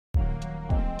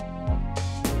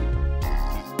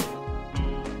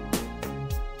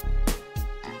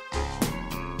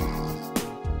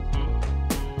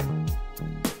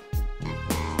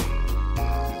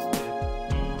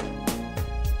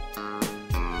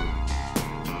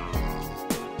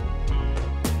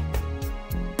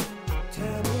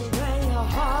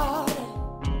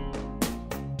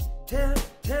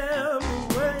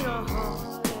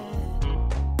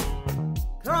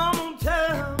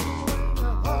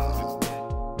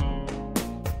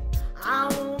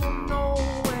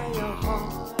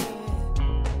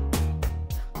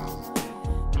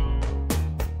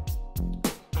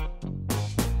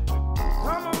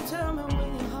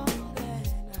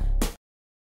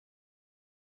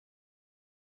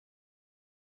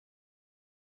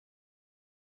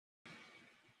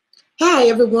Hi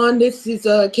everyone, this is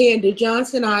Candy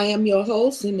Johnson. I am your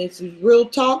host, and this is Real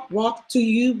Talk, brought to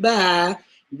you by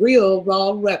Real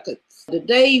Raw Records.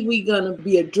 Today we're going to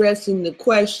be addressing the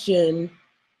question,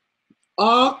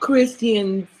 are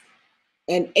Christians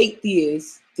and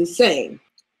atheists the same?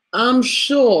 I'm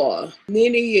sure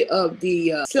many of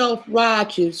the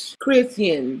self-righteous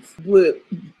Christians would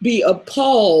be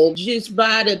appalled just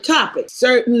by the topic.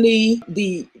 Certainly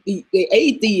the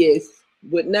atheists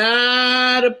would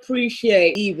not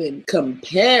appreciate even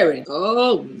comparing.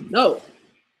 Oh no,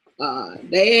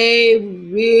 they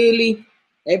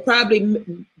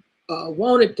probably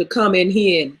wanted to come in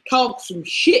here and talk some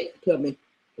shit to me.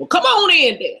 Well, come on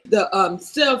in there. The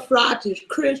self-righteous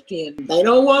Christian, they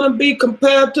don't want to be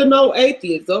compared to no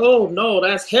atheists. Oh no,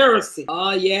 that's heresy.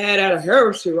 Oh yeah, that's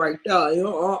heresy right there.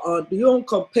 You don't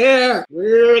compare.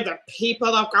 We're the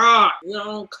people of God. You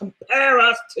don't compare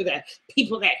us to the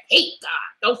people that hate God.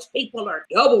 Those people are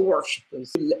devil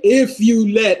worshippers. If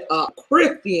you let a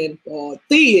Christian or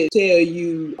theist tell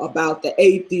you about the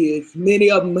atheists,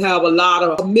 many of them have a lot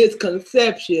of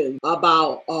misconceptions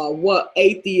about what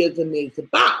atheism is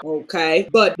about, okay?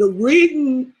 But the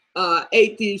reason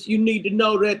atheists, you need to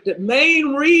know that the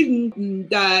main reason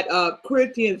that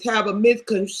Christians have a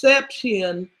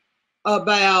misconception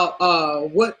about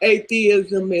what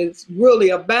atheism is really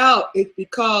about is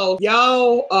because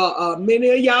y'all,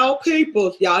 many of y'all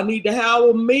peoples, y'all need to have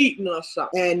a meeting or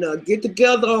something and get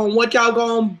together on what y'all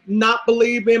gonna not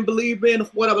believe in,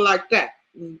 whatever like that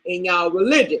in y'all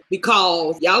religion,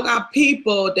 because y'all got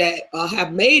people that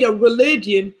have made a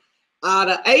religion out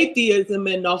of atheism,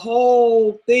 and the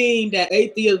whole thing that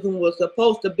atheism was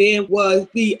supposed to be was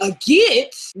be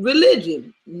against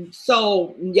religion.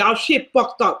 So y'all shit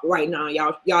fucked up right now.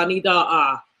 Y'all need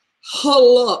to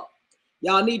huddle up.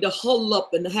 Y'all need to huddle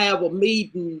up and have a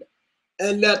meeting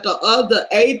and let the other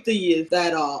atheists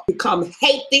that become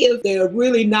atheists, they're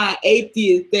really not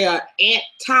atheists, they're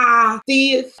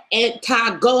anti-theists,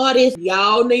 anti-goddess.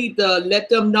 Y'all need to let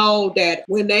them know that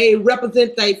when they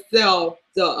represent themselves,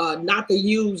 not to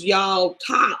use y'all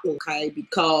title, okay?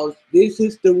 Because this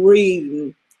is the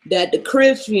reason that the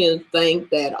Christians think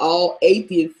that all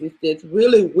atheists is just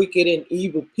really wicked and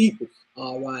evil people.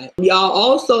 All right. Y'all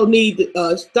also need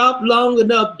to stop long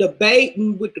enough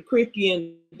debating with the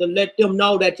Christians to let them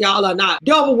know that y'all are not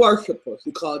devil worshippers,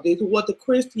 because this is what the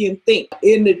Christians think.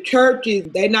 In the churches,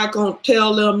 they're not going to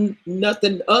tell them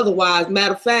nothing otherwise.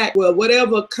 Matter of fact, well,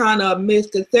 whatever kind of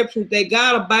misconceptions they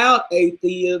got about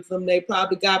atheism, they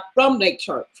probably got from their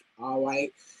church. All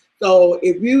right. So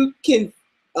if you can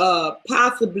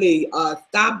possibly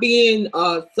stop being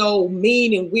so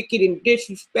mean and wicked and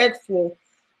disrespectful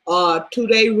to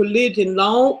their religion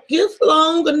just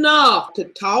long enough to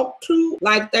talk to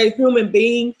like they human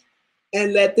beings,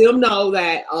 and let them know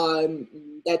that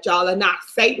that y'all are not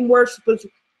Satan worshipers,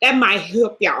 that might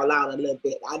help y'all out a little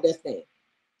bit. I just think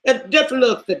that's just a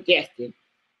little suggestion.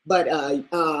 But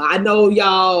I know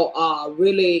y'all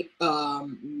really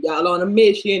y'all on a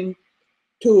mission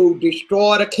to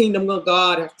destroy the kingdom of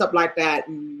God and stuff like that,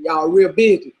 and y'all real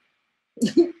busy.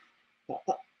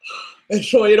 And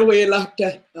so anyway, like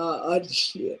that,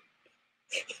 shit.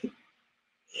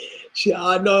 Shit,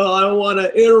 I know I don't want to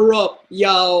interrupt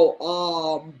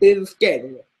y'all business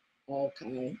schedule,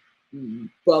 okay?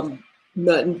 From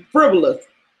nothing frivolous.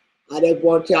 I just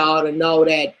want y'all to know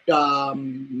that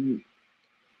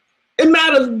it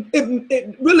matters.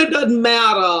 It really doesn't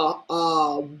matter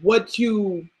what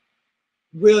you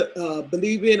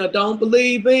believe in or don't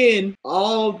believe in.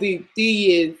 All the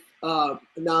theists,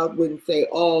 and I wouldn't say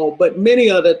all, but many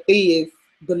of the theists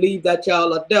believe that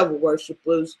y'all are devil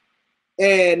worshippers,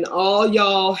 and all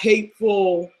y'all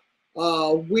hateful,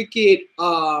 wicked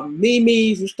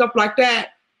memes and stuff like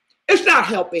that. It's not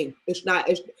helping.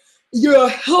 You're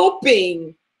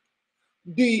helping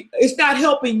it's not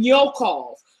helping your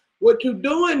cause. What you're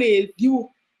doing is you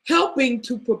helping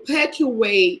to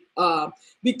perpetuate the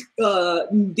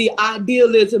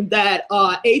idealism that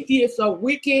atheists are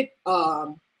wicked,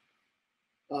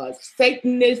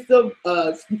 Satanist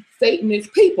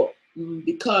people,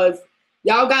 because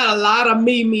y'all got a lot of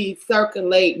memes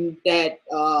circulating that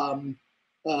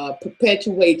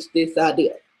perpetuates this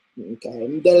idea. Okay,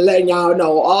 I'm just letting y'all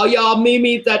know, all y'all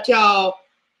memes that y'all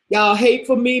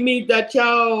hateful memes that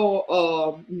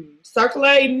y'all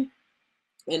circulating,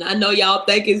 and I know y'all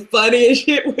think it's funny and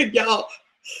shit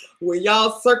when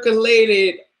y'all circulate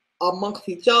it amongst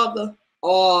each other,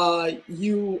 or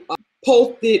you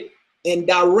post it and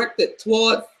direct it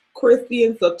towards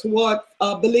Christians or towards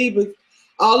believers.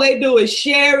 All they do is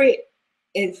share it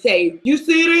and say, you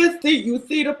see this? You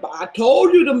see the, I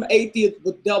told you them atheists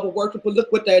was devil worshipers.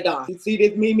 Look what they done. You see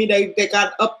this meme they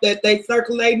got up that they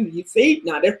circulating? You see?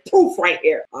 Now there's proof right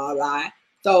here. All right.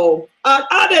 So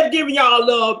I just giving y'all a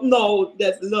little,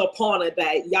 that's a little point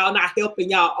that y'all not helping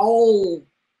y'all own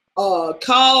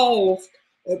cause.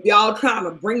 If y'all trying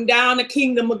to bring down the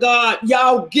kingdom of God,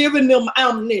 y'all giving them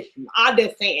ammunition. I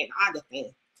just saying.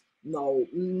 No,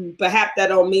 perhaps that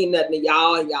don't mean nothing to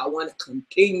y'all, and y'all want to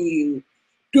continue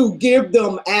to give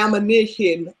them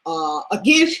ammunition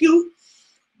against you.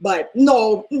 But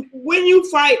no, when you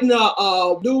fighting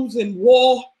a losing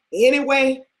war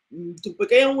anyway, to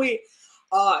begin with,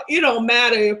 it don't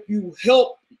matter if you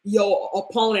help your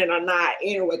opponent or not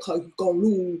anyway, because you're going to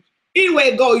lose. Anyway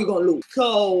it go, you're going to lose.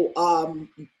 So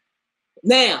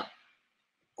now,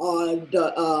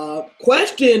 the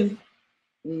question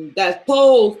that's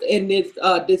posed in this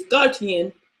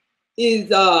discussion is,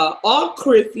 are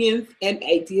Christians and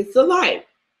atheists alike?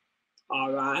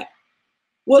 All right.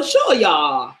 Well, sure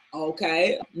y'all,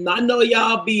 okay? I know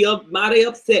y'all be mighty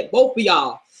upset, both of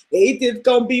y'all. They just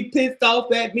gonna be pissed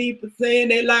off at me for saying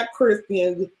they like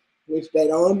Christians, which they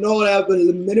don't know that, but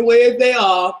in many ways they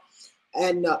are.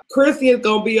 And Christians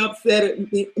gonna be upset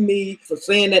at me for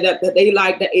saying that they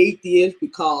like the atheists,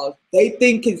 because they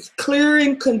think it's clear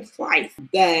and concise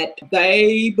that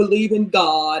they believe in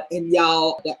God and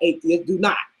y'all, the atheists, do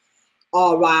not.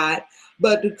 All right.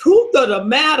 But the truth of the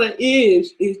matter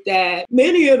is that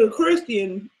many of the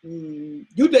Christians,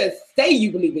 you just say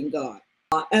you believe in God.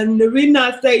 And the reason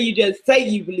I say you just say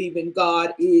you believe in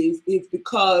God is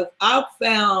because I've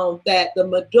found that the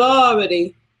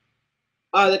majority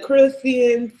of the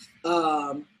Christians,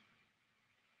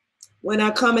 when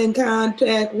I come in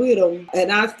contact with them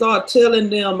and I start telling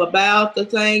them about the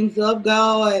things of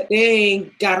God, they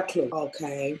ain't got a clue,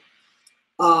 okay?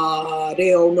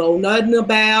 They don't know nothing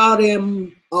about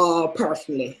him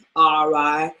personally, all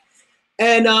right?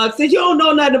 And since you don't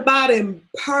know nothing about him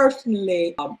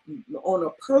personally, on a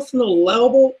personal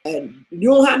level, and you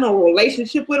don't have no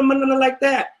relationship with him or nothing like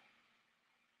that,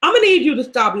 I'm gonna need you to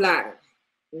stop lying.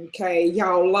 Okay,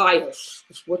 y'all liars.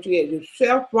 That's what you is. You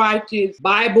self-righteous,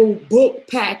 Bible book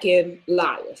packing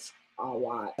liars. All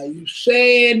right. Are you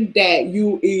saying that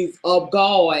you is of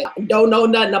God? Don't know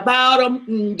nothing about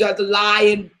him, just a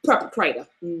lying perpetrator.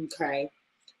 Okay.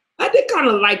 I did kind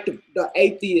of like the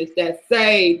atheists that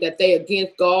say that they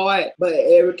against God, but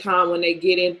every time when they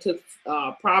get into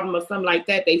a problem or something like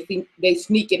that, they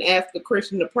sneak and ask the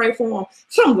Christian to pray for them.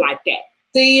 Something like that.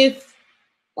 Theists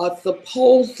are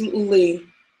supposedly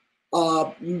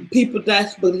people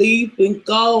that's believe in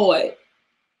God.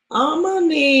 I'm gonna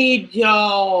need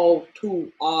y'all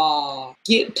to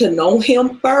get to know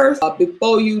him first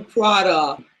before you try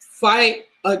to fight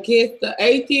against the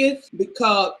atheists,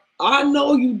 because I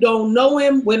know you don't know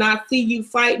him when I see you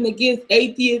fighting against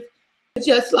atheists. It's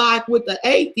just like with the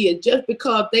atheists, just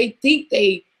because they think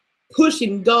they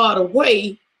pushing God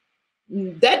away,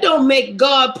 that don't make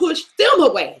God push them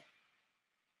away.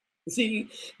 See,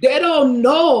 they don't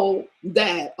know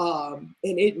that, and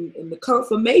the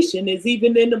confirmation is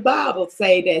even in the Bible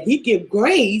say that he give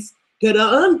grace to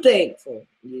the unthankful.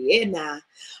 Yeah,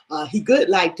 he good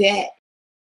like that.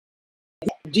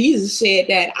 Jesus said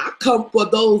that I come for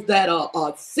those that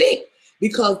are sick,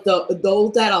 because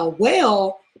those that are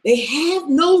well, they have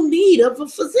no need of a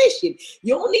physician.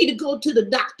 You don't need to go to the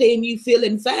doctor and you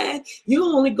feeling fine. You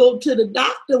only go to the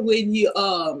doctor when you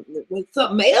when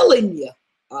something ailing you.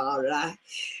 All right.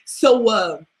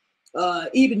 So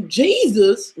even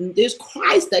Jesus, this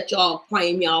Christ that y'all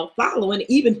claim y'all following,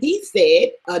 even he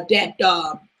said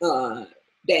that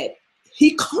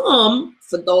he come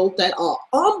for those that are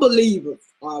unbelievers.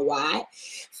 All right.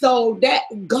 So that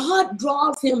God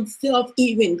draws himself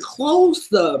even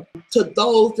closer to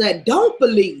those that don't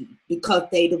believe, because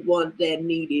they the ones that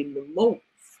need him the most.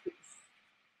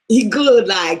 He good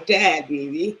like that,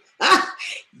 baby.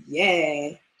 Yeah,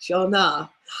 sure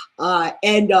enough.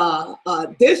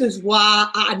 This is why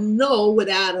I know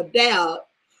without a doubt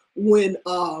when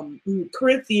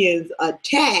Christians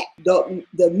attack the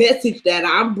message that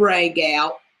I'm bringing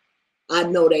out, I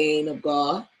know they ain't of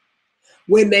God.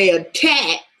 When they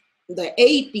attack the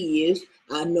atheists,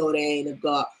 I know they ain't of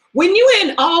God. When you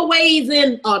ain't always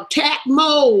in attack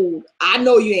mode, I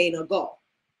know you ain't of God.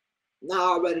 I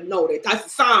already know that. That's a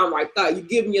sign right there. You're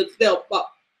giving yourself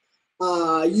up.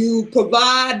 You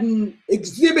providing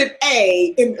exhibit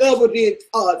A in evidence,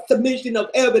 submission of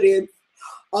evidence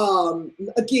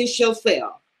against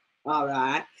yourself. All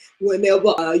right.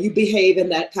 Whenever you behave in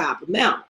that type of manner.